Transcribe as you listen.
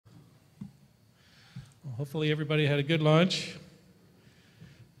Hopefully everybody had a good lunch.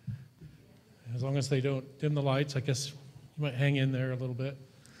 As long as they don't dim the lights, I guess you might hang in there a little bit.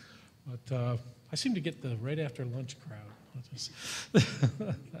 But I seem to get the right after lunch crowd.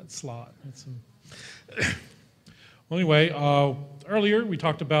 That slot. Well, anyway, earlier we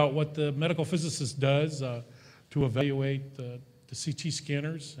talked about what the medical physicist does to evaluate the CT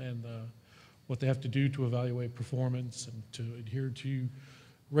scanners and what they have to do to evaluate performance and to adhere to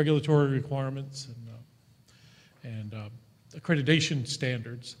regulatory requirements and accreditation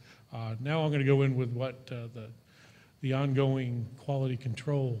standards. Now I'm going to go in with what the ongoing quality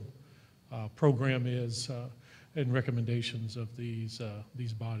control program is and recommendations of these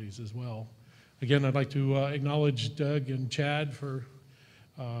bodies as well. Again, I'd like to acknowledge Doug and Chad for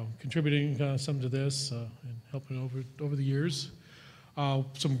contributing some to this and helping over the years.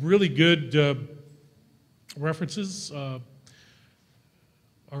 Some really good references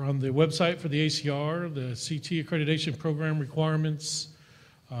are on the website for the ACR, the CT accreditation program requirements,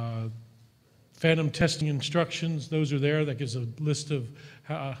 phantom testing instructions. Those are there. That gives a list of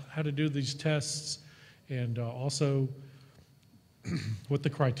how to do these tests and also what the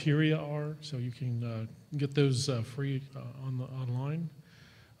criteria are, so you can get those free online.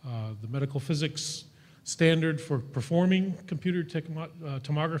 The medical physics standard for performing computer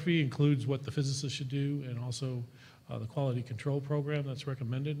tomography includes what the physicist should do, and also the quality control program that's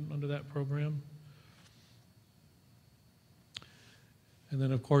recommended under that program. And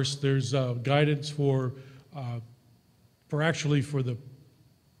then, of course, there's guidance for the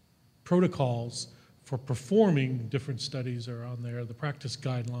protocols for performing different studies are on there, the practice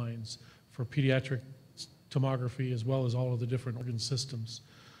guidelines for pediatric tomography, as well as all of the different organ systems.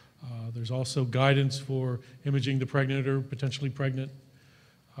 There's also guidance for imaging the pregnant or potentially pregnant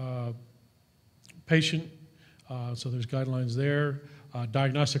patient. So there's guidelines there.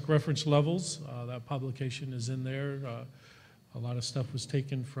 Diagnostic reference levels, that publication is in there. A lot of stuff was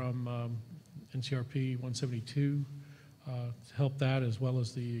taken from NCRP 172 to help that, as well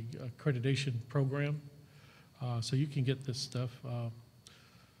as the accreditation program. So you can get this stuff on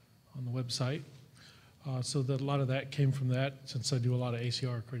the website. So that a lot of that came from that, since I do a lot of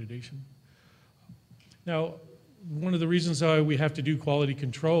ACR accreditation. Now, one of the reasons why we have to do quality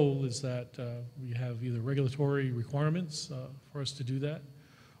control is that we have either regulatory requirements for us to do that,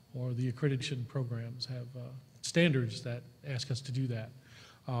 or the accreditation programs have standards that ask us to do that.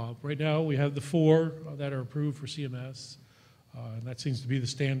 Right now, we have the 4 that are approved for CMS, and that seems to be the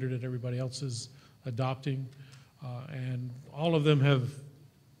standard that everybody else is adopting. And all of them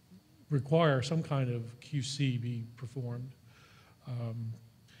require some kind of QC be performed.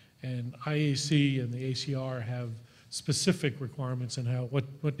 And IAC and the ACR have specific requirements in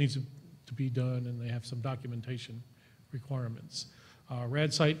what needs to be done, and they have some documentation requirements.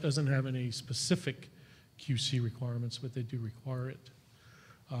 RadSite doesn't have any specific QC requirements, but they do require it.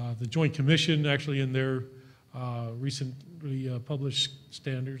 The Joint Commission, actually, in their recently published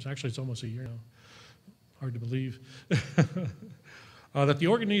standards, actually it's almost a year now, hard to believe, that the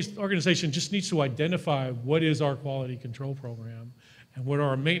organization just needs to identify what is our quality control program and what are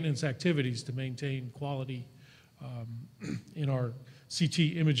our maintenance activities to maintain quality in our CT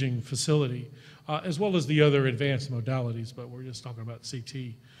imaging facility, as well as the other advanced modalities, but we're just talking about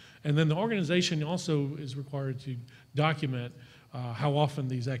CT. And then the organization also is required to document how often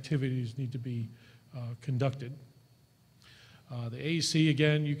these activities need to be conducted. The AEC,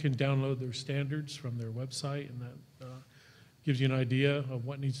 again, you can download their standards from their website, and that gives you an idea of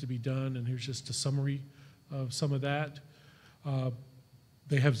what needs to be done, and here's just a summary of some of that.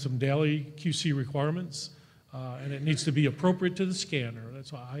 They have some daily QC requirements, and it needs to be appropriate to the scanner.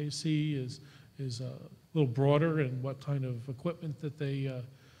 That's why IEC is a little broader in what kind of equipment that they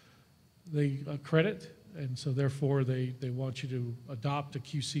accredit, and so therefore they want you to adopt a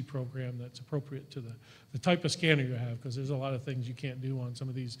QC program that's appropriate to the type of scanner you have, because there's a lot of things you can't do on some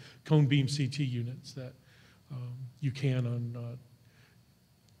of these cone beam CT units that you can on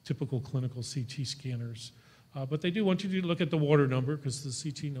typical clinical CT scanners. But they do want you to look at the water number, because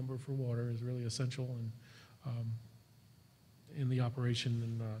the CT number for water is really essential in the operation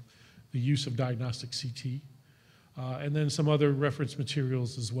and the use of diagnostic CT. And then some other reference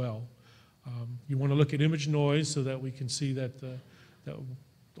materials as well. You want to look at image noise so that we can see that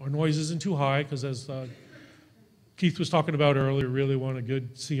our noise isn't too high, because as Keith was talking about earlier, we really want a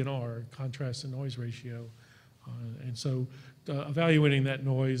good CNR, contrast and noise ratio. And so evaluating that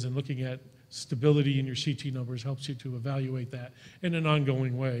noise and looking at stability in your CT numbers helps you to evaluate that in an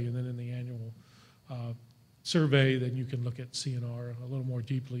ongoing way. And then in the annual survey, then you can look at CNR a little more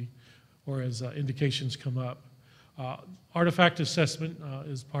deeply, or as indications come up. Artifact assessment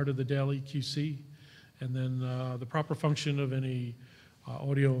is part of the daily QC, And then the proper function of any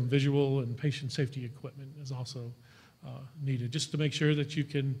audio and visual and patient safety equipment is also needed, just to make sure that you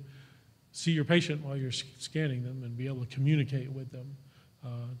can see your patient while you're scanning them and be able to communicate with them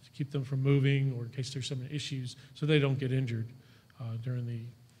to keep them from moving, or in case there's some issues so they don't get injured during the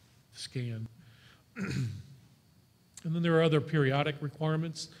scan. And then there are other periodic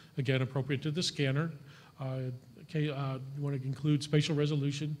requirements, again, appropriate to the scanner. You want to include spatial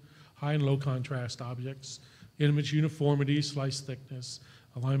resolution, high and low contrast objects, image uniformity, slice thickness,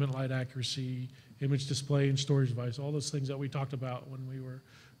 alignment light accuracy, image display and storage device, all those things that we talked about when we were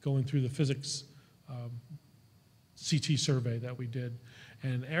going through the physics CT survey that we did.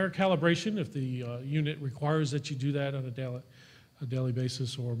 And error calibration, if the unit requires that you do that on a daily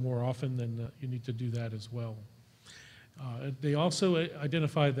basis or more often, then you need to do that as well. They also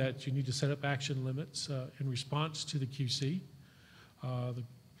identify that you need to set up action limits in response to the QC.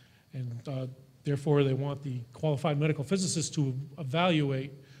 Therefore, they want the qualified medical physicist to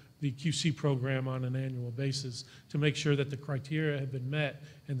evaluate the QC program on an annual basis to make sure that the criteria have been met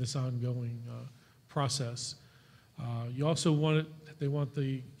in this ongoing process. You also want they want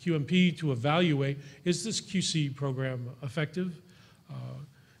the QMP to evaluate, is this QC program effective?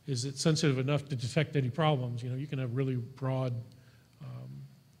 Is it sensitive enough to detect any problems? You know, you can have really broad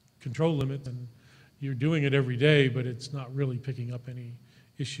control limits, and you're doing it every day, but it's not really picking up any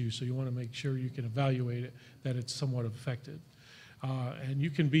issues. So you want to make sure you can evaluate it, that it's somewhat effective. And you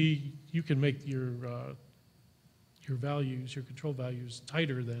can make your values, your control values,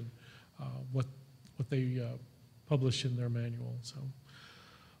 tighter than what they publish in their manual.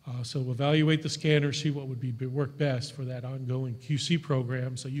 So evaluate the scanner, see what would work best for that ongoing QC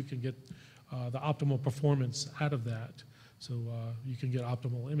program, so you can get the optimal performance out of that. So you can get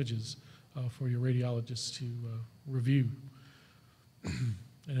optimal images for your radiologists to review.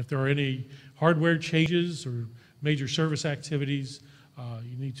 And if there are any hardware changes or major service activities,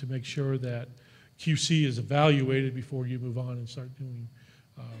 you need to make sure that QC is evaluated before you move on and start doing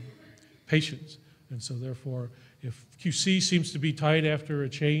patients. And so therefore, if QC seems to be tight after a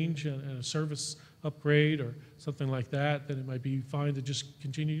change and a service upgrade or something like that, then it might be fine to just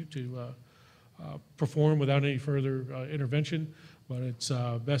continue to perform without any further intervention. But it's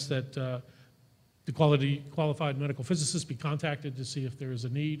best that the qualified medical physicist be contacted to see if there is a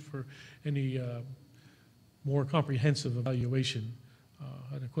need for any more comprehensive evaluation,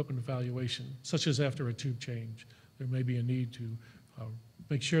 an equipment evaluation, such as after a tube change. There may be a need to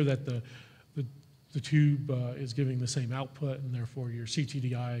make sure that the tube is giving the same output, and therefore your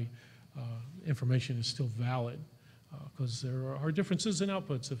CTDI information is still valid, because there are differences in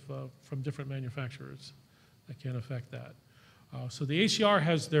outputs from different manufacturers that can affect that. So the ACR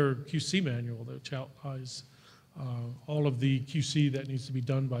has their QC manual that outlines all of the QC that needs to be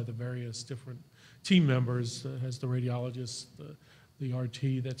done by the various different team members. Has the radiologist, the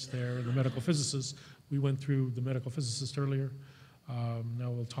RT that's there, the medical physicist. We went through the medical physicist earlier. Now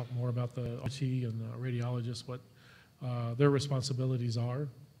we'll talk more about the RT and the radiologist, what their responsibilities are.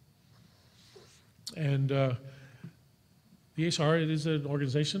 And the ACR, it is an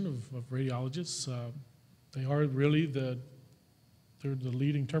organization of radiologists. They are really they're the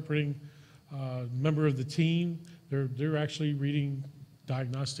lead interpreting member of the team. They're actually reading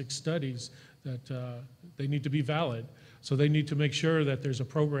diagnostic studies that they need to be valid. So they need to make sure that there's a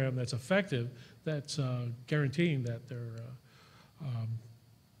program that's effective, that's guaranteeing that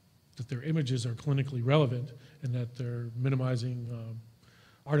their images are clinically relevant, and that they're minimizing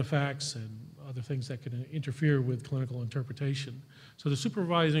artifacts and other things that can interfere with clinical interpretation. So the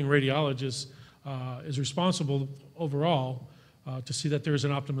supervising radiologist is responsible overall to see that there's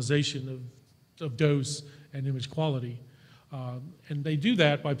an optimization of dose and image quality. And they do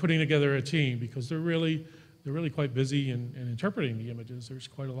that by putting together a team, because they're really quite busy in interpreting the images. There's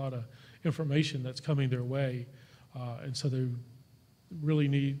quite a lot of information that's coming their way, and so they really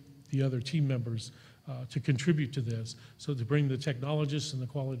need the other team members to contribute to this. So to bring the technologists and the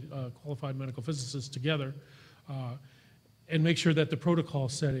qualified medical physicists together and make sure that the protocol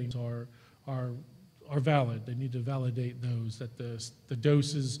settings are valid. They need to validate those, that the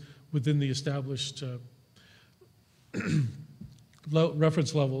doses within the established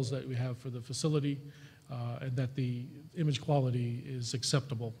reference levels that we have for the facility, and that the image quality is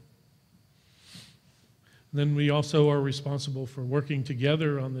acceptable. And then we also are responsible for working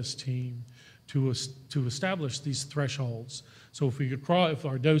together on this team to establish these thresholds. So if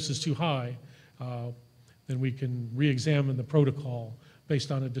our dose is too high, then we can re-examine the protocol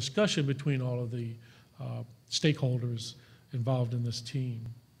based on a discussion between all of the stakeholders involved in this team.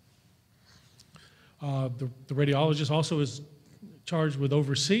 The radiologist also is charged with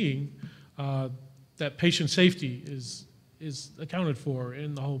overseeing the that patient safety is accounted for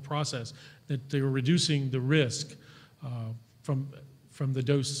in the whole process, that they're reducing the risk from the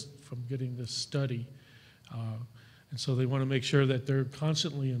dose, from getting this study. And so they want to make sure that they're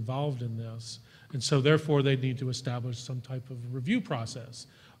constantly involved in this. And so therefore they need to establish some type of review process.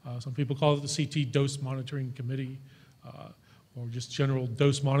 Some people call it the CT Dose Monitoring Committee, or just General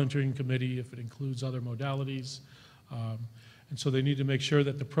Dose Monitoring Committee if it includes other modalities. And so they need to make sure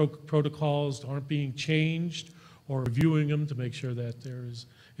that the protocols aren't being changed, or reviewing them to make sure that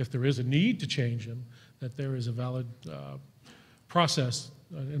if there is a need to change them, that there is a valid process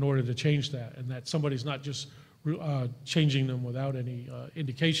in order to change that, and that somebody's not just changing them without any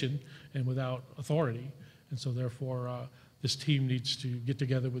indication and without authority. And so therefore, this team needs to get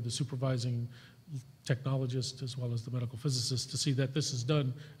together with the supervising technologist as well as the medical physicist to see that this is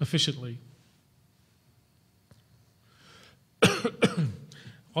done efficiently.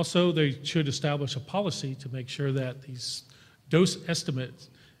 Also, they should establish a policy to make sure that these dose estimates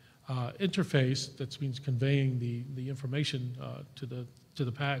interface, that means conveying the information to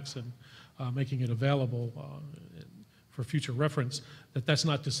the PACs and making it available for future reference, that's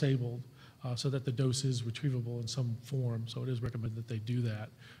not disabled, so that the dose is retrievable in some form. So it is recommended that they do that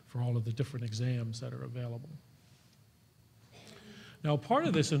for all of the different exams that are available. Now, part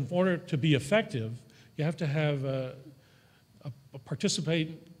of this, in order to be effective, you have to have a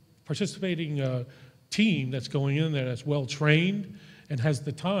participating team that's going in there that's well trained and has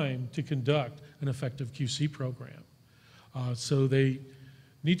the time to conduct an effective QC program. So they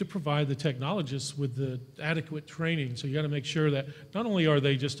need to provide the technologists with the adequate training. So you got to make sure that not only are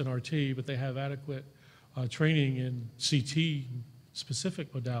they just an RT, but they have adequate training in CT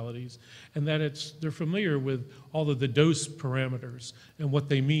specific modalities, and that they're familiar with all of the dose parameters and what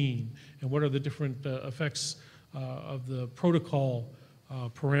they mean, and what are the different effects of the protocol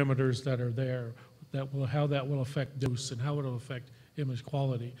parameters that are there, how that will affect dose and how it will affect image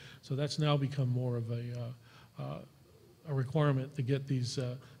quality. So that's now become more of a requirement to get these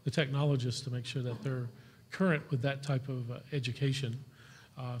the technologists to make sure that they're current with that type of education,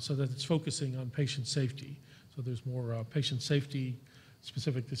 so that it's focusing on patient safety. So there's more patient safety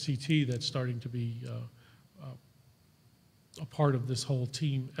specific to CT that's starting to be a part of this whole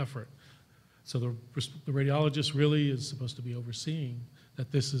team effort. So the radiologist really is supposed to be overseeing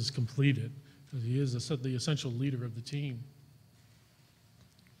that this is completed, because he is the essential leader of the team.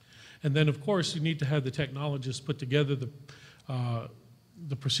 And then, of course, you need to have the technologist put together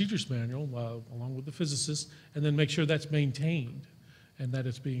the procedures manual along with the physicist, and then make sure that's maintained and that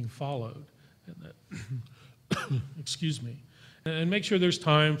it's being followed. And that, excuse me. And make sure there's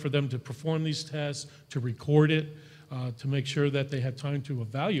time for them to perform these tests, to record it, to make sure that they have time to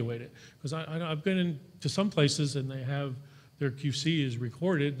evaluate it. Because I've been into some places and they have their QC is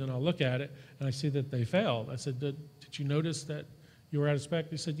recorded, and I'll look at it and I see that they failed. I said, did you notice that you were out of spec?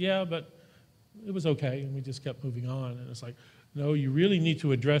 They said, yeah, but it was okay, and we just kept moving on. And it's like, no, you really need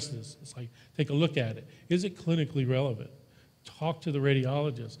to address this. It's like, take a look at it. Is it clinically relevant? Talk to the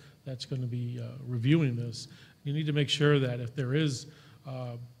radiologist that's going to be reviewing this. You need to make sure that if there is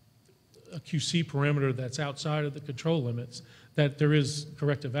a QC parameter that's outside of the control limits, that there is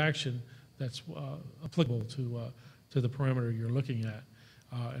corrective action that's applicable to the parameter you're looking at.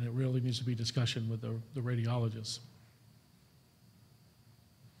 And it really needs to be discussion with the radiologist.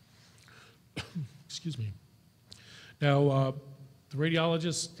 Excuse me. Now, the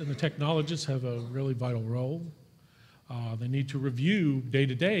radiologists and the technologists have a really vital role. They need to review day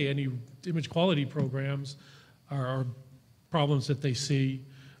to day any image quality programs or problems that they see.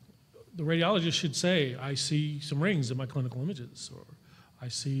 The radiologist should say, I see some rings in my clinical images, or I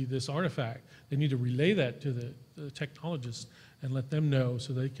see this artifact. They need to relay that to the technologist and let them know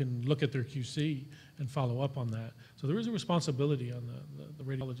so they can look at their QC and follow up on that. So there is a responsibility on the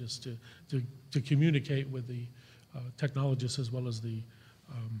radiologist to communicate with the technologists as well as the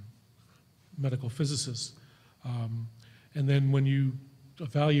medical physicists. And then when you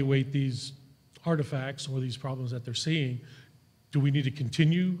evaluate these artifacts or these problems that they're seeing, do we need to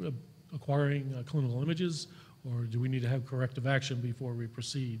continue acquiring clinical images, or do we need to have corrective action before we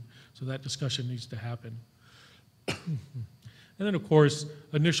proceed? So that discussion needs to happen. And then, of course,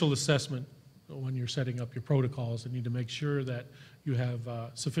 initial assessment when you're setting up your protocols. You need to make sure that you have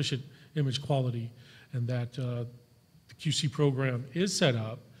sufficient image quality and that the QC program is set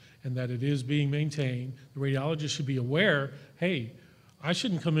up and that it is being maintained. The radiologist should be aware, hey, I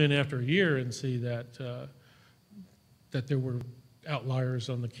shouldn't come in after a year and see that, that there were outliers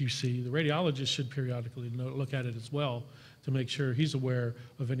on the QC. The radiologist should periodically look at it as well to make sure he's aware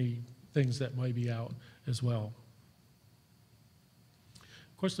of any things that might be out as well.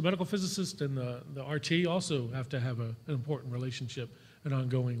 Of course, the medical physicist and the RT also have to have an important relationship, an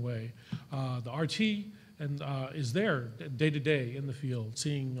ongoing way. The RT is there day to day in the field,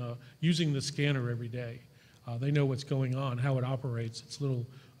 using the scanner every day. They know what's going on, how it operates, its little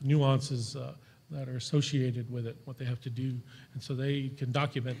nuances that are associated with it, what they have to do. And so they can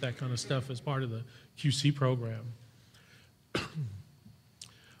document that kind of stuff as part of the QC program.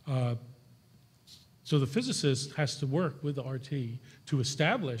 So the physicist has to work with the RT to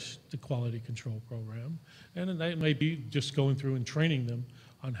establish the quality control program, and that may be just going through and training them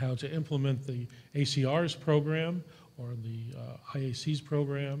on how to implement the ACR's program or the IAC's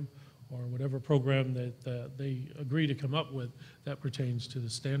program or whatever program that they agree to come up with that pertains to the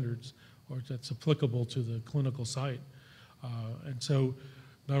standards or that's applicable to the clinical site. And so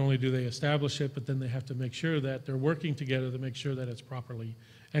not only do they establish it, but then they have to make sure that they're working together to make sure that it's properly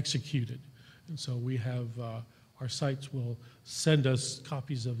executed. And so we have, our sites will send us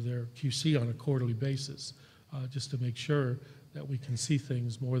copies of their QC on a quarterly basis, just to make sure that we can see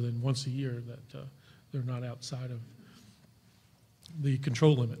things more than once a year, that they're not outside of the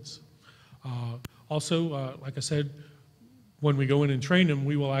control limits. Also, like I said, when we go in and train them,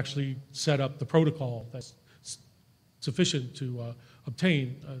 we will actually set up the protocol that's sufficient to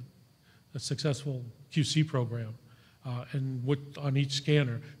obtain a successful QC program. And on each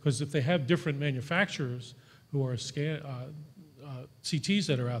scanner, because if they have different manufacturers who are CTs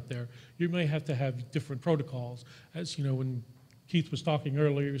that are out there, you may have to have different protocols. As you know, when Keith was talking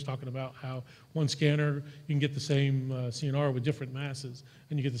earlier, he was talking about how one scanner, you can get the same CNR with different masses,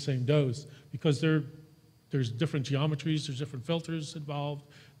 and you get the same dose, because there's different geometries, there's different filters involved,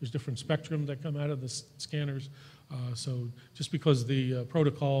 there's different spectrum that come out of the scanners. So just because the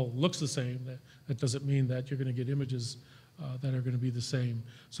protocol looks the same, that doesn't mean that you're going to get images that are going to be the same.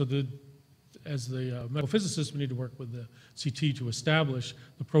 So as the medical physicist, we need to work with the CT to establish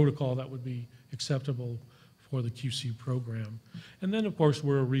the protocol that would be acceptable for the QC program. And then, of course,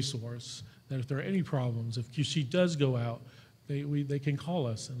 we're a resource that if there are any problems, if QC does go out, they can call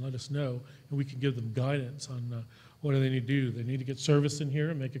us and let us know, and we can give them guidance on what do they need to do. They need to get service in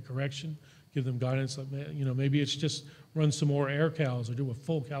here and make a correction, give them guidance, you know, maybe it's just run some more air cals or do a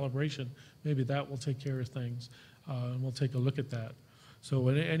full calibration. Maybe that will take care of things, and we'll take a look at that. So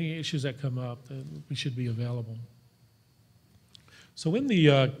any issues that come up, we should be available. So in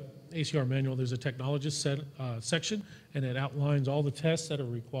the ACR manual, there's a technologist section, and it outlines all the tests that are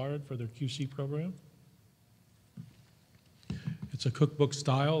required for their QC program. It's a cookbook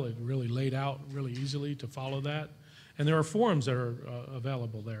style. It really laid out really easily to follow that. And there are forms that are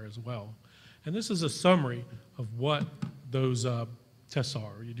available there as well. And this is a summary of what those tests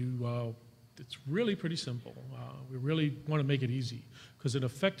are. It's really pretty simple. We really want to make it easy, because an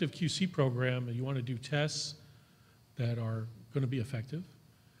effective QC program, you want to do tests that are going to be effective,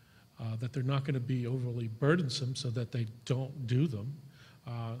 that they're not going to be overly burdensome so that they don't do them.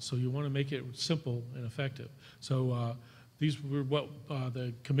 So you want to make it simple and effective. So these were what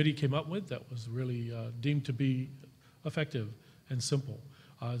the committee came up with that was really deemed to be effective and simple.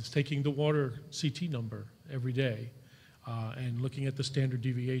 It's taking the water CT number every day and looking at the standard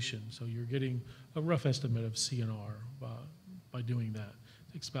deviation. So you're getting a rough estimate of CNR by doing that.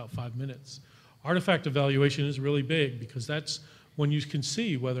 It takes about 5 minutes. Artifact evaluation is really big, because that's when you can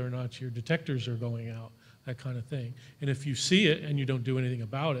see whether or not your detectors are going out, that kind of thing. And if you see it and you don't do anything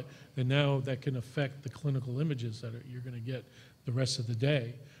about it, then now that can affect the clinical images that you're going to get the rest of the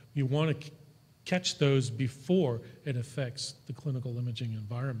day. You want to catch those before it affects the clinical imaging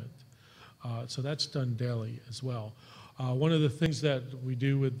environment. So that's done daily as well. One of the things that we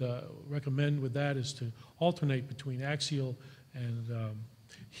do recommend with that is to alternate between axial and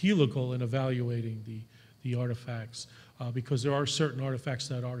helical in evaluating the artifacts, because there are certain artifacts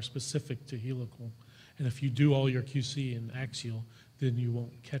that are specific to helical. And if you do all your QC in axial, then you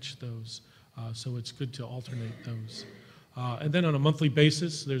won't catch those. So it's good to alternate those. And then on a monthly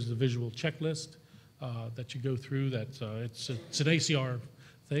basis, there's the visual checklist that you go through. It's an ACR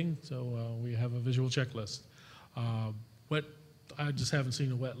thing, so we have a visual checklist. I just haven't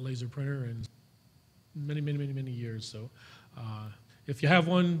seen a wet laser printer in many years. So if you have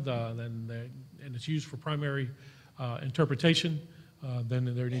one, and it's used for primary interpretation,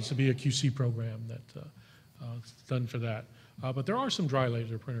 then there needs to be a QC program that's done for that. But there are some dry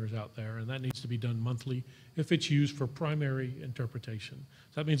laser printers out there, and that needs to be done monthly if it's used for primary interpretation.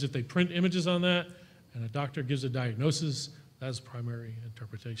 So that means if they print images on that and a doctor gives a diagnosis, that's primary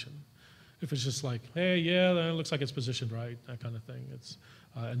interpretation. If it's just like, hey, yeah, that looks like it's positioned right, that kind of thing,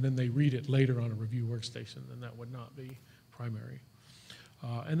 and then they read it later on a review workstation, then that would not be primary.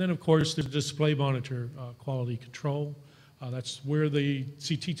 And then, of course, the display monitor quality control. That's where the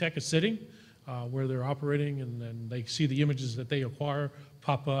CT tech is sitting, where they're operating, and then they see the images that they acquire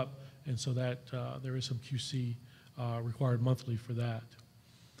pop up, and so that there is some QC required monthly for that.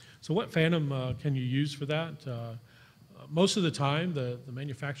 So what Phantom can you use for that? Most of the time, the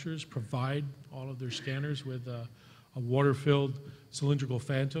manufacturers provide all of their scanners with a water-filled cylindrical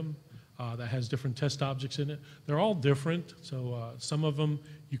Phantom that has different test objects in it. They're all different, so some of them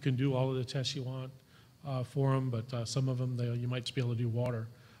you can do all of the tests you want for them, but some of them you might just be able to do water.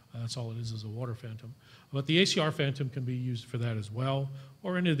 That's all it is a water Phantom. But the ACR Phantom can be used for that as well,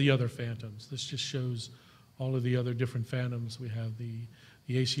 or any of the other Phantoms. This just shows all of the other different Phantoms. We have the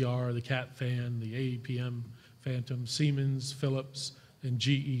ACR, the CAT fan, the APM Phantom, Siemens, Philips, and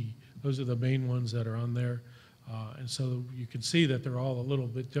GE. Those are the main ones that are on there. And so you can see that they're all a little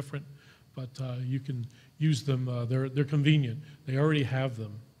bit different, but you can use them. They're convenient. They already have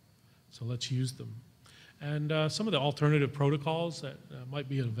them, so let's use them. And some of the alternative protocols that might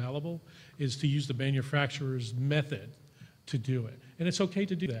be available is to use the manufacturer's method to do it. And it's okay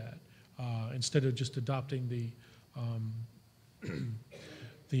to do that instead of just adopting the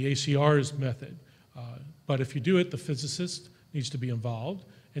ACR's method. But if you do it, the physicist needs to be involved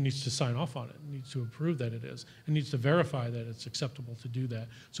and needs to sign off on it, needs to approve that it is, and needs to verify that it's acceptable to do that.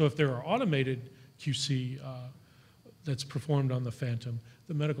 So if there are automated QC that's performed on the Phantom,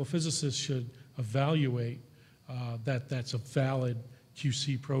 the medical physicist should evaluate that that's a valid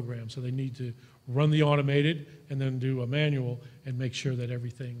QC program. So they need to run the automated and then do a manual and make sure that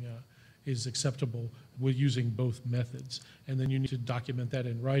everything is acceptable with using both methods. And then you need to document that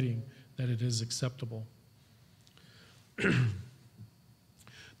in writing that it is acceptable.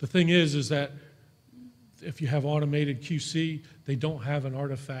 The thing is that if you have automated QC, they don't have an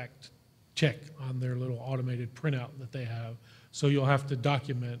artifact check on their little automated printout that they have. So you'll have to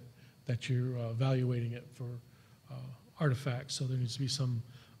document that you're evaluating it for artifacts. So there needs to be some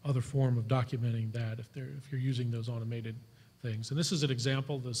other form of documenting that if you're using those automated things. And this is an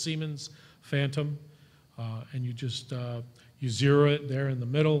example, the Siemens Phantom, and you just you zero it there in the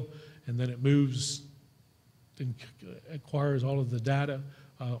middle, and then it moves and acquires all of the data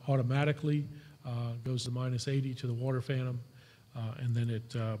automatically, goes to -80 to the water Phantom, and then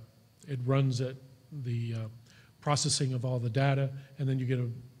it runs at the processing of all the data, and then you get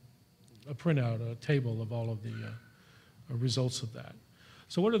a printout, a table of all of the results of that.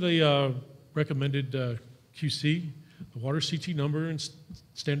 So what are the recommended QC? The water CT number and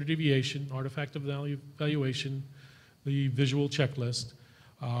standard deviation, artifact evaluation, the visual checklist.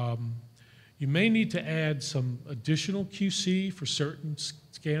 You may need to add some additional QC for certain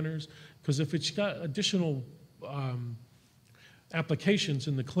scanners, because if it's got additional applications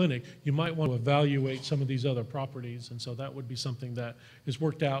in the clinic, you might want to evaluate some of these other properties, and so that would be something that is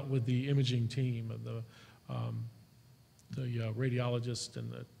worked out with the imaging team of the radiologist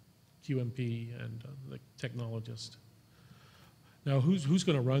and the QMP and the technologist. Now, who's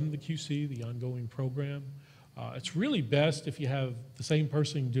going to run the QC, the ongoing program? It's really best if you have the same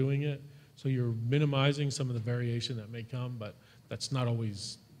person doing it, so you're minimizing some of the variation that may come, but that's not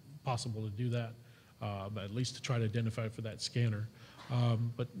always possible to do that, but at least to try to identify for that scanner.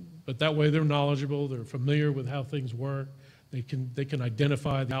 But that way they're knowledgeable, they're familiar with how things work, they can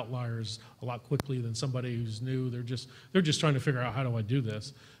identify the outliers a lot quickly than somebody who's new. They're just trying to figure out, how do I do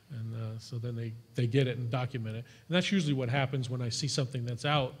this? And so then they get it and document it. And that's usually what happens when I see something that's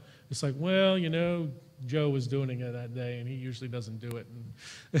out. It's like, well, you know, Joe was doing it that day, and he usually doesn't do it,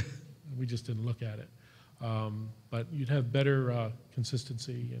 and we just didn't look at it. But you'd have better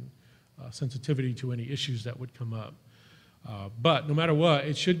consistency and sensitivity to any issues that would come up. But no matter what,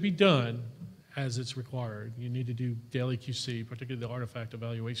 it should be done as it's required. You need to do daily QC, particularly the artifact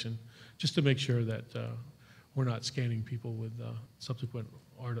evaluation, just to make sure that we're not scanning people with subsequent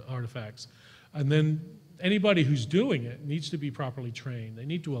artifacts. And then anybody who's doing it needs to be properly trained. They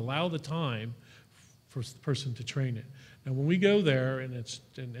need to allow the time for the person to train it. Now, when we go there and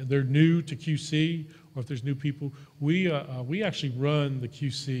they're new to QC, or if there's new people, we actually run the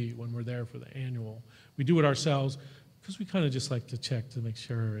QC when we're there for the annual. We do it ourselves because we kind of just like to check to make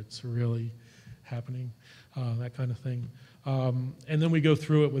sure it's really happening, that kind of thing. And then we go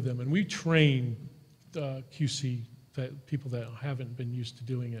through it with them, and we train QC people that haven't been used to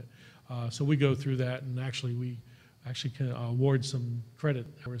doing it. So we go through that, and actually we can award some credit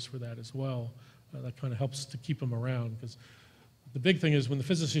hours for that as well. That kind of helps to keep them around, because the big thing is when the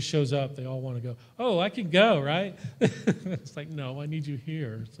physicist shows up, they all want to go, oh, I can go, right? It's like, no, I need you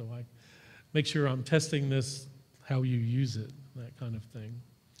here, so I make sure I'm testing this, how you use it, that kind of thing.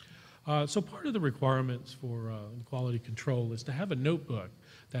 So part of the requirements for quality control is to have a notebook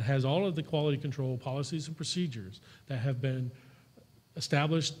that has all of the quality control policies and procedures that have been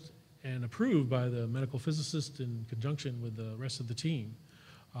established and approved by the medical physicist in conjunction with the rest of the team.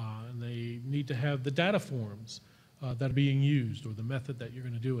 And they need to have the data forms that are being used, or the method that you're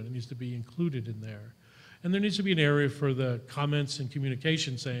going to do it. It needs to be included in there. And there needs to be an area for the comments and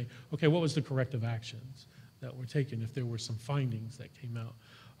communication saying, okay, what was the corrective actions that were taken if there were some findings that came out?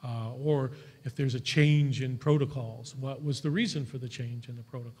 Or if there's a change in protocols, what was the reason for the change in the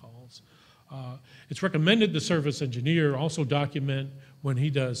protocols? It's recommended the service engineer also document when he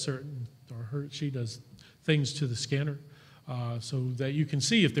does certain, or she does things to the scanner, so that you can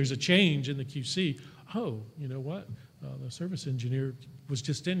see if there's a change in the QC. Oh, you know what? The service engineer was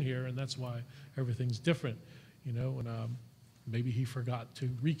just in here, and that's why everything's different. You know, and maybe he forgot to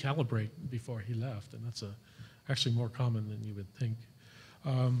recalibrate before he left, and that's actually more common than you would think.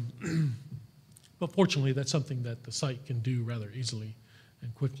 But fortunately, that's something that the site can do rather easily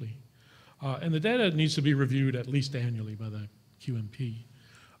and quickly. And the data needs to be reviewed at least annually by the QMP.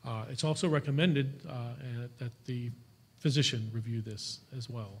 It's also recommended that the physician review this as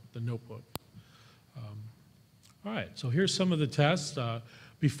well, the notebook. All right, so here's some of the tests.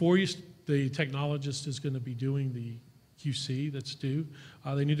 Before the technologist is going to be doing the QC that's due,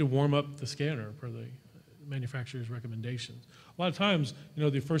 they need to warm up the scanner per the manufacturer's recommendations. A lot of times, you know,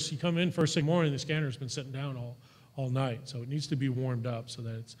 you come in first thing morning, the scanner's been sitting down all night, so it needs to be warmed up so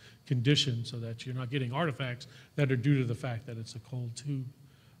that it's conditioned so that you're not getting artifacts that are due to the fact that it's a cold tube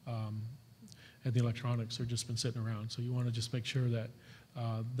and the electronics have just been sitting around. So you want to just make sure that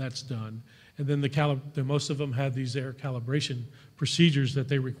that's done. And then most of them have these air calibration procedures that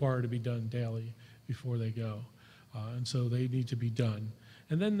they require to be done daily before they go. And so they need to be done.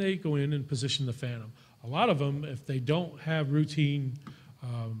 And then they go in and position the Phantom. A lot of them, if they don't have routine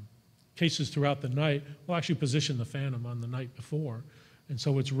cases throughout the night, will actually position the Phantom on the night before. And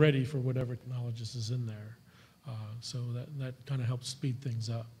so it's ready for whatever technologist is in there. So that kind of helps speed things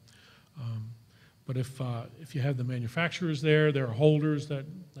up. But if you have the manufacturers there are holders that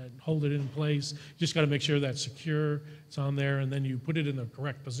hold it in place. You just got to make sure that's secure, it's on there, and then you put it in the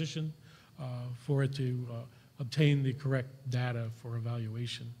correct position for it to obtain the correct data for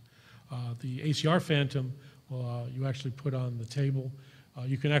evaluation. The ACR Phantom, you actually put on the table.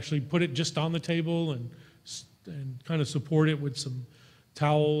 You can actually put it just on the table and kind of support it with some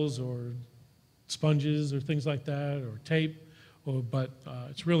towels or sponges or things like that, or tape. But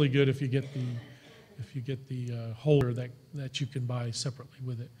it's really good if you get the holder that you can buy separately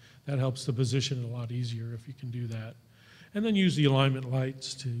with it. That helps the position a lot easier if you can do that. And then use the alignment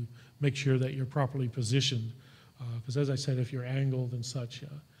lights to make sure that you're properly positioned. Because as I said, if you're angled and such,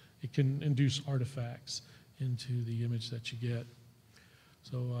 it can induce artifacts into the image that you get.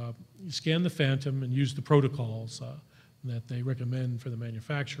 So you scan the Phantom and use the protocols that they recommend for the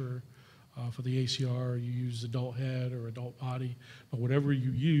manufacturer. For the ACR, you use adult head or adult body, but whatever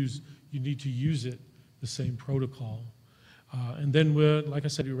you use, you need to use it the same protocol. And then, like I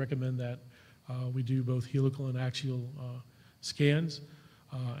said, we recommend that we do both helical and axial scans,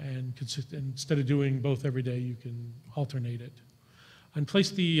 and instead of doing both every day, you can alternate it. And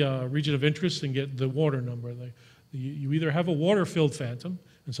place the region of interest and get the water number. You either have a water-filled Phantom,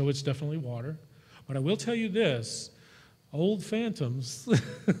 and so it's definitely water, but I will tell you this, old Phantoms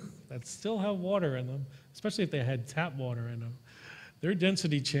that still have water in them, especially if they had tap water in them, their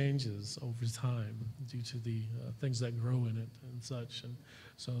density changes over time due to the things that grow in it and such. And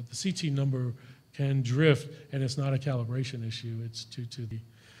so the CT number can drift, and it's not a calibration issue. It's due to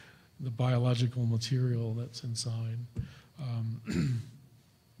the biological material that's inside.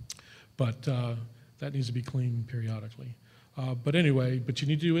 But that needs to be cleaned periodically. But anyway, you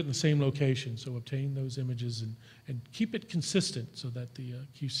need to do it in the same location, so obtain those images and keep it consistent so that the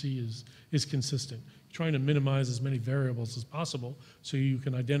QC is consistent. Trying to minimize as many variables as possible so you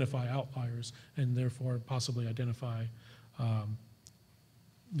can identify outliers and therefore possibly identify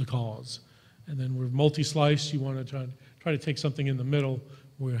the cause. And then with multi-slice, you want to try to take something in the middle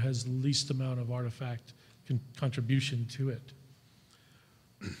where it has the least amount of artifact contribution to it.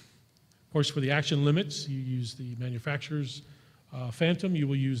 Of course, for the action limits, you use the manufacturer's Phantom. You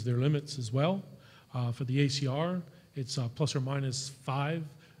will use their limits as well. For the ACR, it's plus or minus 5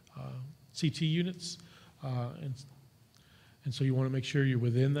 CT units. And so you want to make sure you're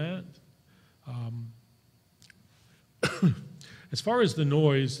within that. As far as the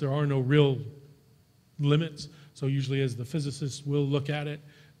noise, there are no real limits. So usually as the physicist, we'll look at it,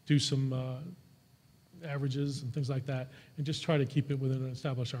 do some averages and things like that, and just try to keep it within and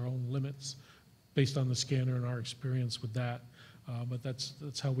establish our own limits based on the scanner and our experience with that. But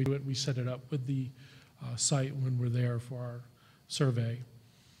that's how we do it. We set it up with the site when we're there for our survey.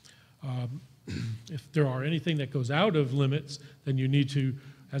 If there are anything that goes out of limits, then you need to,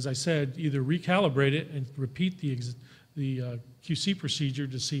 as I said, either recalibrate it and repeat the QC procedure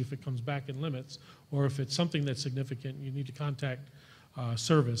to see if it comes back in limits, or if it's something that's significant, you need to contact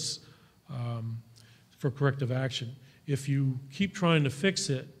service for corrective action. If you keep trying to fix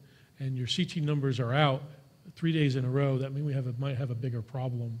it and your CT numbers are out 3 days in a row, that means we might have a bigger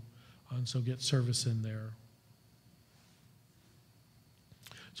problem, and so get service in there.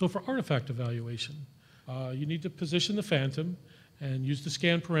 So for artifact evaluation, you need to position the phantom and use the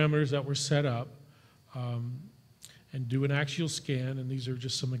scan parameters that were set up, and do an axial scan, and these are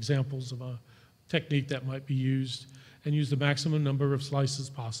just some examples of a technique that might be used, and use the maximum number of slices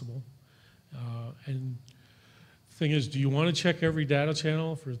possible. And the thing is, do you want to check every data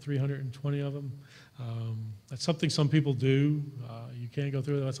channel for 320 of them? That's something some people do. You can't go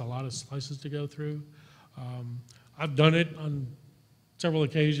through it. That's a lot of slices to go through. I've done it on several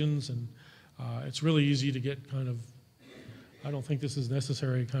occasions, and it's really easy to get kind of, I don't think this is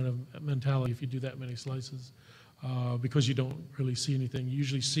necessary kind of mentality if you do that many slices, because you don't really see anything. You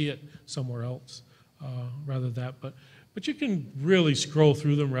usually see it somewhere else rather than that. But you can really scroll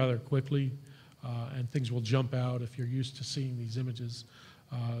through them rather quickly, and things will jump out if you're used to seeing these images.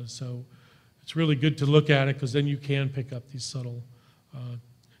 So it's really good to look at it, because then you can pick up these subtle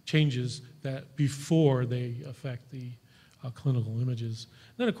changes that before they affect the clinical images.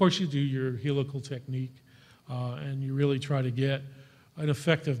 And then, of course, you do your helical technique, and you really try to get an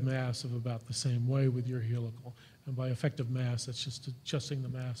effective mass of about the same way with your helical. And by effective mass, that's just adjusting the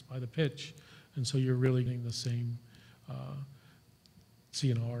mass by the pitch, and so you're really getting the same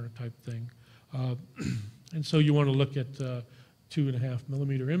CNR type thing. And so you want to look at 2.5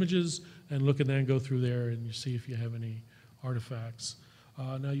 millimeter images and look, and then go through there and you see if you have any artifacts.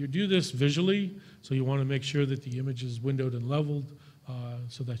 Now you do this visually, so you want to make sure that the image is windowed and leveled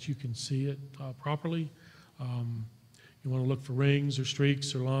so that you can see it properly. You want to look for rings or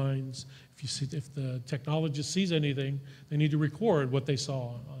streaks or lines. If the technologist sees anything, they need to record what they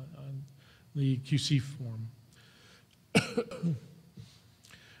saw on the QC form.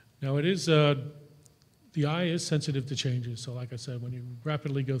 Now it is, the eye is sensitive to changes, so like I said, when you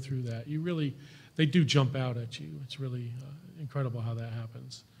rapidly go through that, they do jump out at you. It's really incredible how that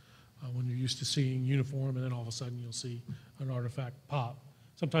happens. When you're used to seeing uniform, and then all of a sudden you'll see an artifact pop.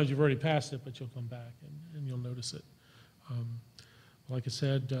 Sometimes you've already passed it, but you'll come back and you'll notice it. Like I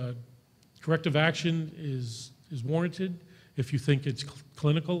said, corrective action is warranted if you think it's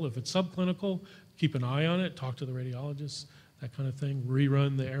clinical. If it's subclinical, keep an eye on it, talk to the radiologist, that kind of thing.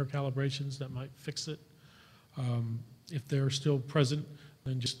 Rerun the error calibrations that might fix it. If they're still present,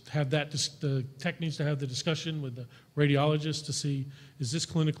 then just have the tech needs to have the discussion with the radiologist to see, is this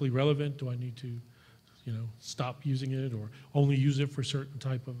clinically relevant? Do I need to, stop using it or only use it for certain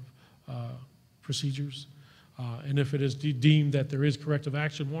type of procedures? And if it is deemed that there is corrective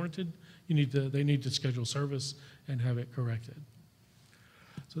action warranted, they need to schedule service and have it corrected.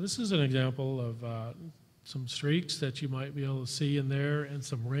 So this is an example of some streaks that you might be able to see in there, and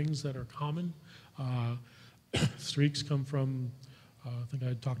some rings that are common. Streaks come from, I think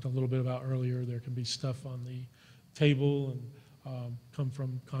I talked a little bit about earlier, there can be stuff on the table and come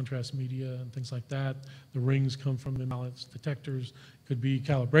from contrast media and things like that. The rings come from imbalanced detectors. Could be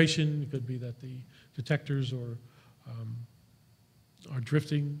calibration. It could be that the detectors are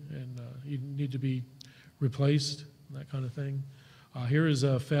drifting and you need to be replaced, that kind of thing. Here is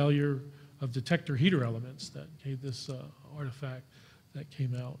a failure of detector heater elements that gave this artifact that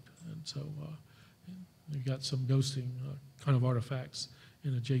came out. And so you've got some ghosting kind of artifacts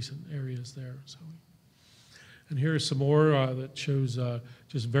in adjacent areas there. And here's some more that shows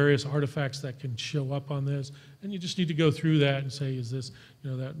just various artifacts that can show up on this. And you just need to go through that and say, is this,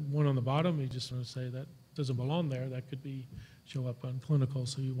 that one on the bottom, you just want to say that doesn't belong there. That could show up on clinical.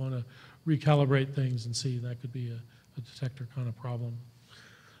 So you want to recalibrate things and see that could be a detector kind of problem.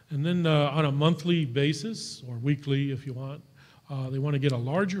 And then on a monthly basis, or weekly if you want, they want to get a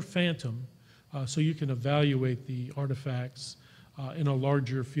larger phantom so you can evaluate the artifacts in a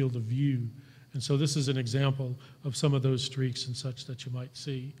larger field of view. And so this is an example of some of those streaks and such that you might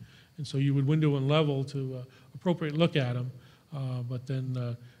see. And so you would window and level to appropriately look at them, but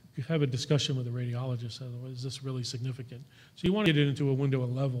then you have a discussion with the radiologist. Is this really significant? So you want to get it into a window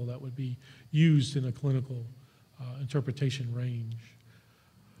and level that would be used in a clinical interpretation range.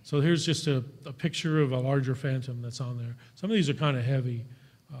 So here's just a picture of a larger phantom that's on there. Some of these are kind of heavy,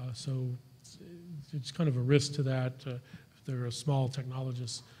 so it's kind of a risk to that if they're a small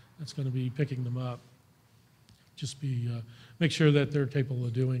technologist that's going to be picking them up. just make sure that they're capable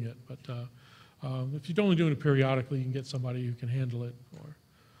of doing it. But if you're only doing it periodically, you can get somebody who can handle it,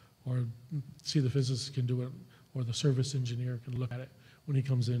 or see the physicist can do it, or the service engineer can look at it when he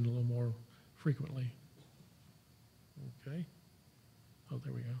comes in a little more frequently. Okay. Oh,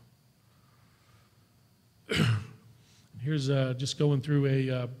 there we go. Here's just going through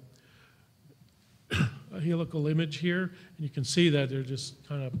a helical image here, and you can see that they're just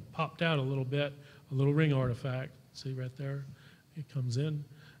kind of popped out a little bit, a little ring artifact. See right there? It comes in.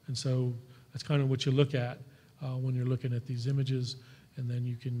 And so that's kind of what you look at when you're looking at these images, and then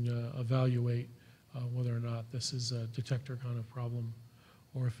you can evaluate whether or not this is a detector kind of problem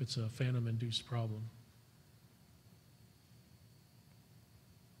or if it's a phantom-induced problem.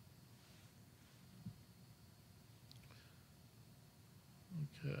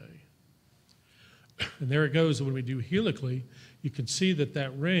 Okay. And there it goes. When we do helically, you can see that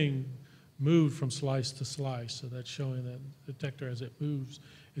that ring moved from slice to slice. So that's showing that the detector, as it moves,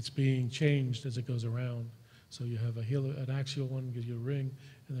 it's being changed as it goes around. So you have an axial one, gives you a ring,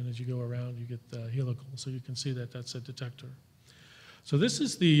 and then as you go around, you get the helical. So you can see that that's a detector. So this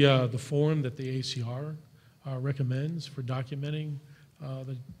is the form that the ACR recommends for documenting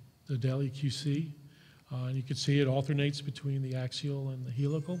the daily QC. And you can see it alternates between the axial and the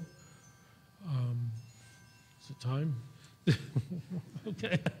helical. Is it time?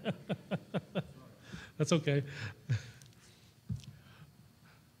 Okay. That's okay.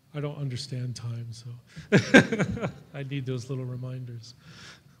 I don't understand time, so I need those little reminders.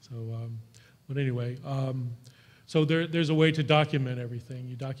 So, but anyway, so there's a way to document everything.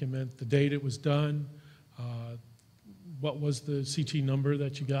 You document the date it was done, what was the CT number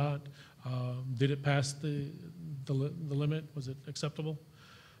that you got, did it pass the limit, was it acceptable,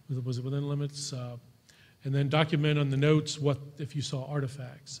 was it within limits, and then document on the notes what if you saw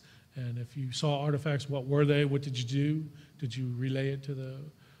artifacts. And if you saw artifacts, what were they, what did you do? Did you relay it to the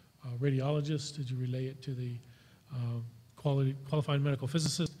radiologist? Did you relay it to the qualified medical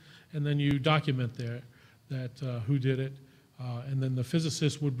physicist? And then you document there that who did it, and then the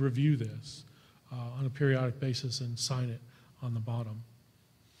physicist would review this on a periodic basis and sign it on the bottom.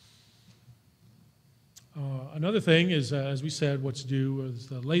 Another thing is, as we said, what's due is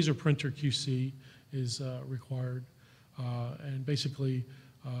the laser printer QC is required, and basically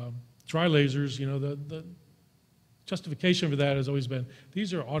dry lasers, you know, the justification for that has always been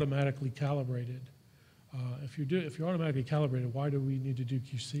these are automatically calibrated. If you're automatically calibrated, why do we need to do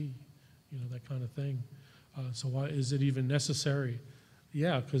QC? You know, that kind of thing. So why is it even necessary?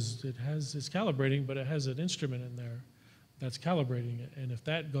 Yeah, because it's calibrating, but it has an instrument in there that's calibrating it. And if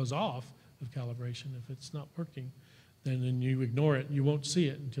that goes off of calibration, if it's not working, then you ignore it. You won't see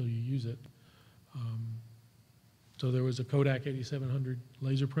it until you use it. So there was a Kodak 8700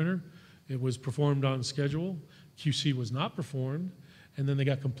 laser printer. It was performed on schedule. QC was not performed, and then they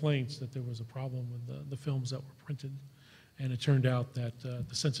got complaints that there was a problem with the films that were printed. And it turned out that the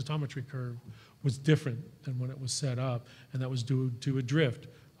sensitometry curve was different than when it was set up, and that was due to a drift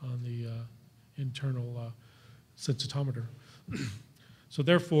on the internal sensitometer. So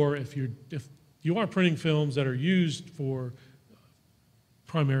therefore, if you are printing films that are used for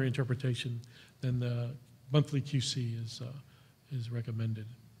primary interpretation, then the monthly QC is recommended.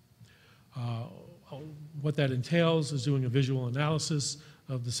 What that entails is doing a visual analysis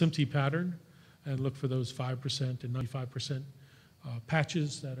of the SMPTE pattern and look for those 5% and 95%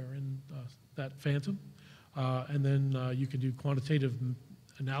 patches that are in that phantom. And then you can do quantitative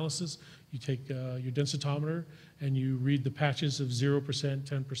analysis. You take your densitometer and you read the patches of 0%,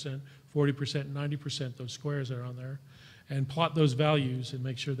 10%, 40%, 90%, those squares that are on there, and plot those values and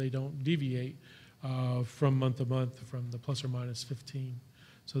make sure they don't deviate from month to month from the plus or minus 15.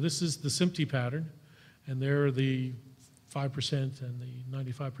 So this is the SMPTE pattern, and there are the 5% and the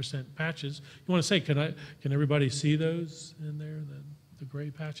 95% patches. You want to say, can everybody see those in there, the gray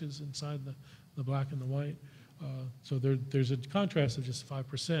patches inside the black and the white? So there's a contrast of just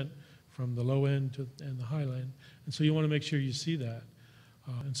 5% from the low end and the high end, and so you want to make sure you see that.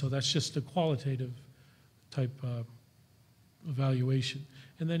 And so that's just a qualitative type evaluation.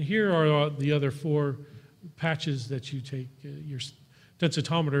 And then here are the other 4 patches that you take your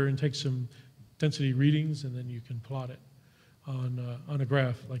densitometer and take some density readings, and then you can plot it on a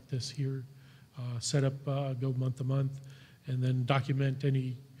graph like this here. Set up, go month to month, and then document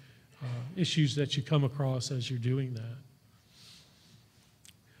any issues that you come across as you're doing that.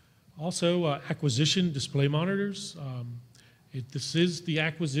 Also, acquisition display monitors. This is the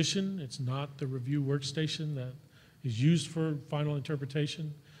acquisition. It's not the review workstation that is used for final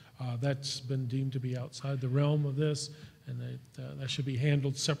interpretation. That's been deemed to be outside the realm of this, and that should be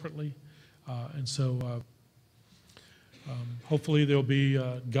handled separately. And so Hopefully there'll be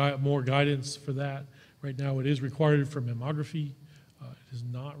more guidance for that. Right now it is required for mammography. It is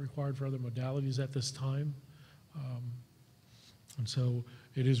not required for other modalities at this time. And so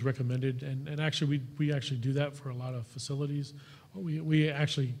it is recommended, and actually we actually do that for a lot of facilities. We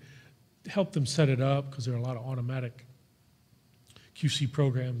actually help them set it up because there are a lot of automatic QC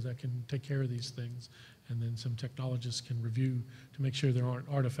programs that can take care of these things, and then some technologists can review to make sure there aren't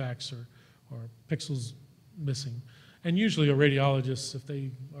artifacts or pixels missing. And usually a radiologist, if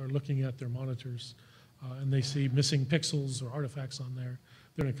they are looking at their monitors and they see missing pixels or artifacts on there,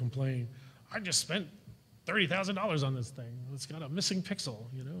 they're going to complain, I just spent $30,000 on this thing. It's got a missing pixel,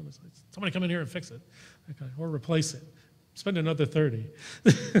 you know. Somebody come in here and fix it, okay, or replace it. Spend another 30.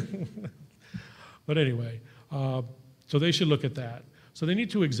 But anyway, so they should look at that. So they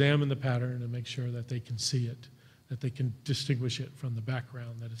need to examine the pattern and make sure that they can see it, that they can distinguish it from the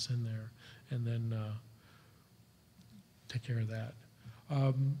background that it's in there, and then take care of that.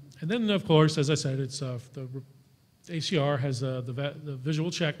 And then, of course, as I said, it's the ACR has the visual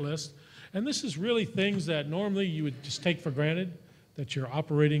checklist. And this is really things that normally you would just take for granted, that you're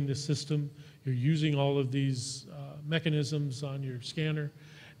operating the system, you're using all of these mechanisms on your scanner,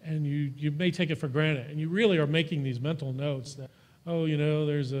 and you may take it for granted. And you really are making these mental notes that, oh, you know,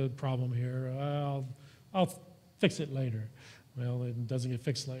 there's a problem here. I'll fix it later. Well, it doesn't get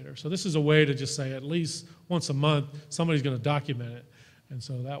fixed later. So this is a way to just say at least once a month, somebody's going to document it. And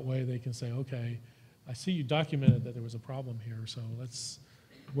so that way they can say, okay, I see you documented that there was a problem here, so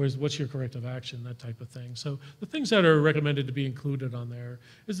what's your corrective action, that type of thing. So the things that are recommended to be included on there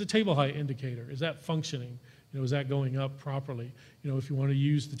is the table height indicator. Is that functioning? You know, is that going up properly? You know, if you want to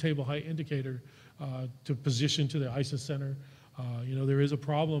use the table height indicator to position to the isocenter, you know, there is a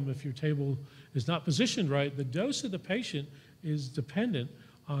problem if your table is not positioned right. The dose of the patient is dependent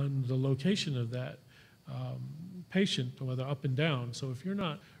on the location of that patient, whether up and down. So if you're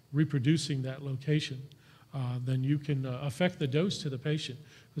not reproducing that location, then you can affect the dose to the patient.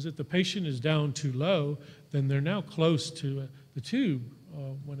 Because if the patient is down too low, then they're now close to the tube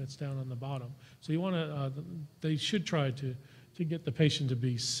when it's down on the bottom. So you want to, they should try to get the patient to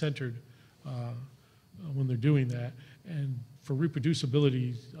be centered when they're doing that. And for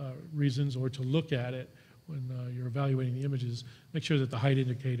reproducibility reasons, or to look at it when you're evaluating the images, make sure that the height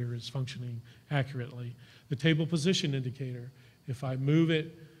indicator is functioning accurately. The table position indicator, if I move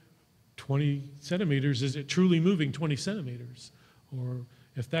it 20 centimeters, is it truly moving 20 centimeters? Or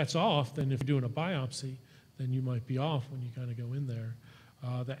if that's off, then if you're doing a biopsy, then you might be off when you kind of go in there.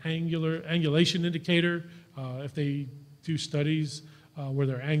 The angulation indicator, if they do studies where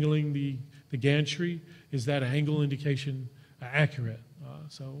they're angling the gantry, is that angle indication accurate?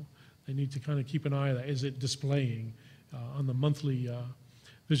 So they need to kind of keep an eye on that. Is it displaying on the monthly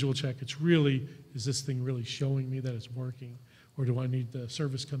visual check? It's really, is this thing really showing me that it's working? Or do I need the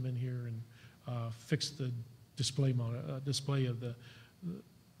service come in here and fix the display of the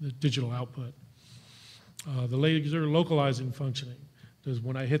digital output? The laser localizing functioning.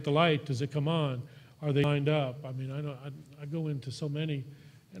 When I hit the light, does it come on? Are they lined up? I mean, I go into so many,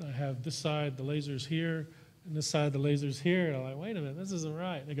 and I have this side, the laser's here, and this side, the laser's here. And I'm like, wait a minute, this isn't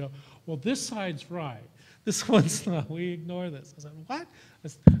right. And they go, well, this side's right. This one's not. We ignore this. I said, what?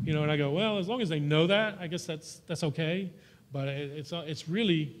 You know, and I go, well, as long as they know that, I guess that's okay. But it's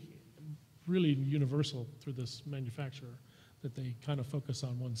really, really universal through this manufacturer that they kind of focus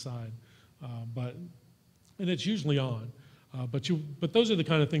on one side. And it's usually on. But those are the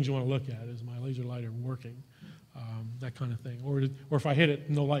kind of things you want to look at. Is my laser lighter working? That kind of thing. Or if I hit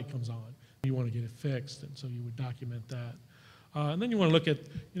it, no light comes on. You want to get it fixed, and so you would document that. And then you want to look at,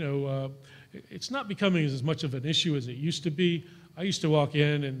 you know, it's not becoming as much of an issue as it used to be. I used to walk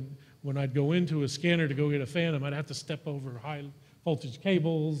in, and when I'd go into a scanner to go get a phantom, I'd have to step over high voltage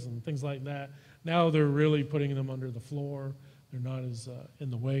cables and things like that. Now they're really putting them under the floor. They're not as in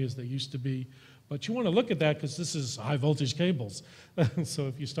the way as they used to be. But you want to look at that because this is high voltage cables. So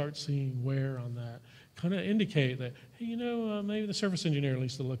if you start seeing wear on that, kind of indicate that, hey, you know, maybe the service engineer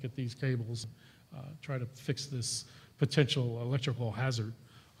needs to look at these cables, try to fix this potential electrical hazard,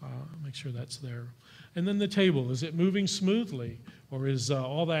 make sure that's there. And then the table, is it moving smoothly? Or is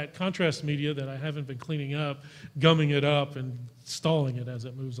all that contrast media that I haven't been cleaning up, gumming it up and stalling it as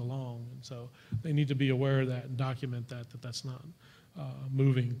it moves along? And so they need to be aware of that and document that that's not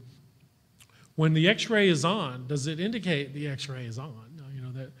moving. When the X-ray is on, does it indicate the X-ray is on? You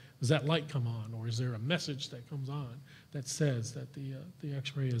know, does that light come on? Or is there a message that comes on that says that the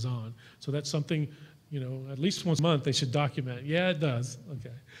X-ray is on? So that's something, you know, at least once a month they should document. Yeah, it does.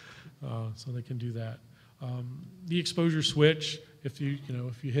 Okay. So they can do that. The exposure switch, if you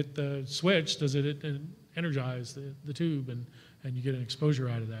hit the switch, does it energize the tube and you get an exposure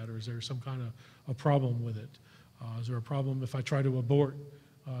out of that, or is there some kind of a problem with it? Is there a problem if I try to abort?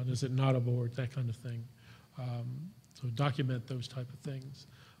 Does it not abort? That kind of thing. So document those type of things.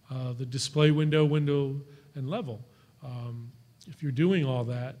 The display window and level. If you're doing all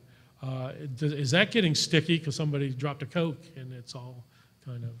that, is that getting sticky because somebody dropped a Coke and it's all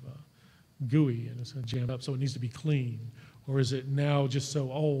kind of gooey and it's going to jam up, so it needs to be clean? Or is it now just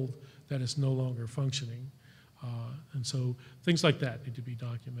so old that it's no longer functioning? And so things like that need to be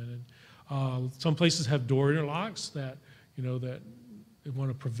documented. Some places have door interlocks that they want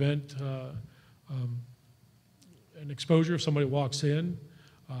to prevent an exposure if somebody walks in.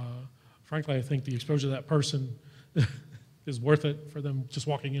 Frankly, I think the exposure of that person is worth it for them just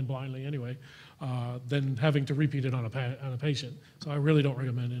walking in blindly anyway, than having to repeat it on a patient. So I really don't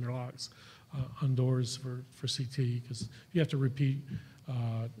recommend interlocks on doors for CT, because you have to repeat.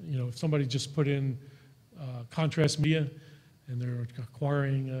 If somebody just put in contrast media and they're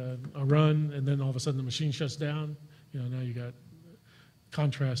acquiring a run, and then all of a sudden the machine shuts down, now you got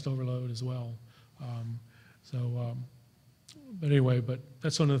contrast overload as well. But anyway, but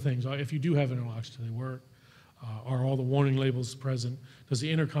that's one of the things. If you do have interlocks, do they work? Are all the warning labels present? Does the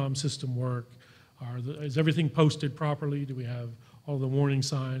intercom system work? Is everything posted properly? Do we have all the warning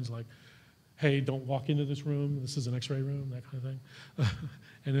signs like, hey, don't walk into this room, this is an x-ray room, that kind of thing?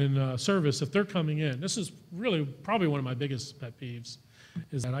 And then service, if they're coming in, this is really probably one of my biggest pet peeves,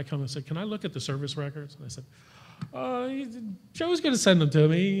 is that I come and say, can I look at the service records? And I said, Joe's going to send them to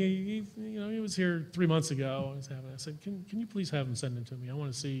me. He was here 3 months ago. I said, can you please have him send them to me? I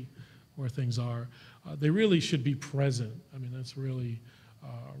want to see where things are. They really should be present. I mean, that's really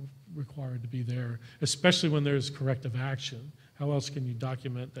required to be there, especially when there's corrective action. How else can you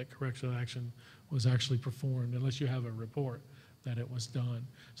document that corrective action was actually performed unless you have a report that it was done?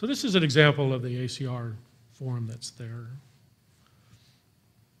 So this is an example of the ACR form that's there.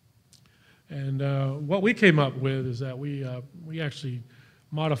 And what we came up with is that we actually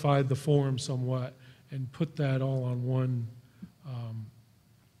modified the form somewhat and put that all on one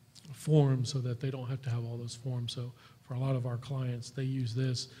form so that they don't have to have all those forms. So for a lot of our clients, they use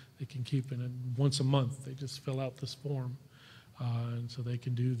this. They can keep it, and once a month they just fill out this form. And so they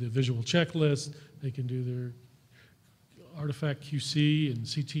can do the visual checklist, they can do their artifact QC and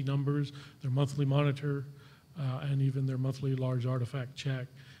CT numbers, their monthly monitor, and even their monthly large artifact check.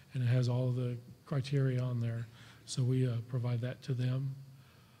 And it has all of the criteria on there. So we provide that to them.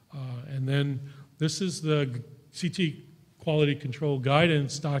 And then this is the CT quality control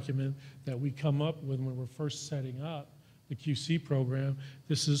guidance document that we come up with when we're first setting up the QC program.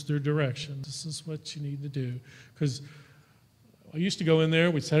 This is their direction. This is what you need to do. Because I used to go in there,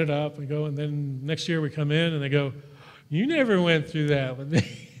 we'd set it up, we go, and then next year we come in and they go, you never went through that with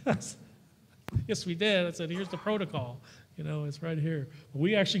me. Yes, we did. I said, here's the protocol. It's right here.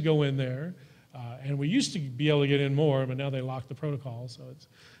 We actually go in there, and we used to be able to get in more, but now they lock the protocol, so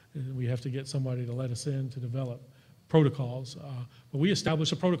we have to get somebody to let us in to develop protocols. But we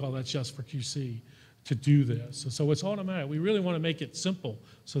establish a protocol that's just for QC to do this. So it's automatic. We really want to make it simple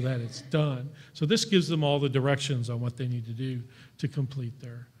so that it's done. So this gives them all the directions on what they need to do to complete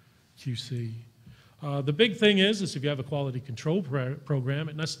their QC. The big thing is if you have a quality control program,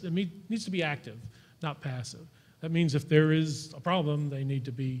 it needs to be active, not passive. That means if there is a problem, they need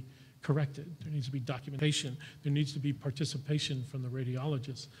to be corrected. There needs to be documentation. There needs to be participation from the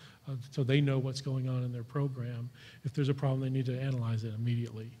radiologists so they know what's going on in their program. If there's a problem, they need to analyze it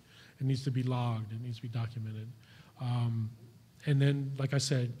immediately. It needs to be logged. It needs to be documented. And then, like I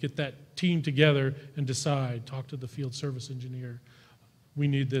said, get that team together and decide, talk to the field service engineer. We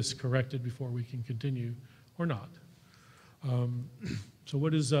need this corrected before we can continue or not. So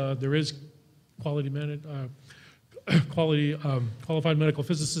what is, there is qualified medical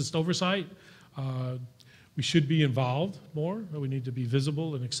physicist oversight. We should be involved more. We need to be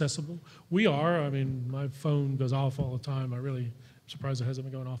visible and accessible. We are. I mean, my phone goes off all the time. I'm surprised it hasn't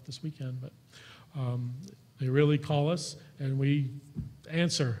been going off this weekend, but they really call us and we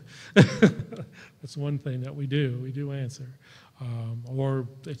answer. That's one thing that we do. We do answer. Or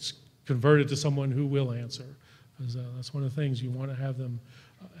it's converted to someone who will answer. That's one of the things you want to have them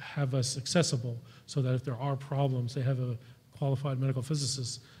have us accessible so that if there are problems, they have a qualified medical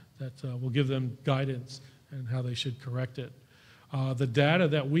physicist that will give them guidance and how they should correct it. The data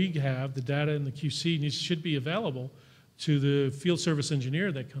that we have, the data in the QC should be available to the field service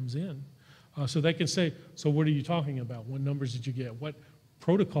engineer that comes in. So they can say, so what are you talking about? What numbers did you get? What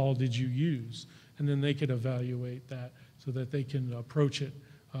protocol did you use? And then they can evaluate that so that they can approach it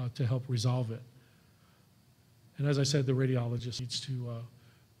to help resolve it. And as I said, the radiologist needs to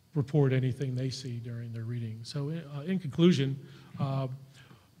report anything they see during their reading. So in conclusion,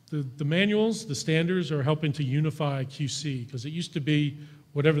 the manuals, the standards are helping to unify QC, because it used to be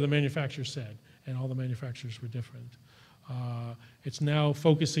whatever the manufacturer said, and all the manufacturers were different. It's now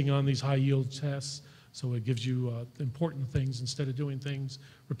focusing on these high yield tests, so it gives you important things instead of doing things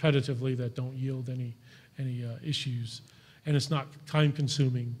repetitively that don't yield any issues. And it's not time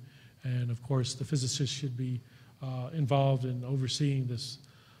consuming. And of course, the physicist should be involved in overseeing this,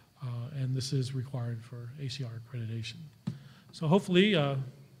 and this is required for ACR accreditation. So hopefully that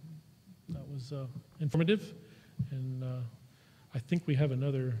was informative, and I think we have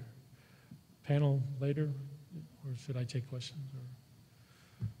another panel later, or should I take questions?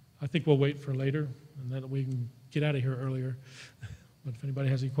 Or I think we'll wait for later, and then we can get out of here earlier. But if anybody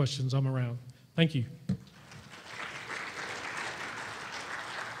has any questions, I'm around. Thank you.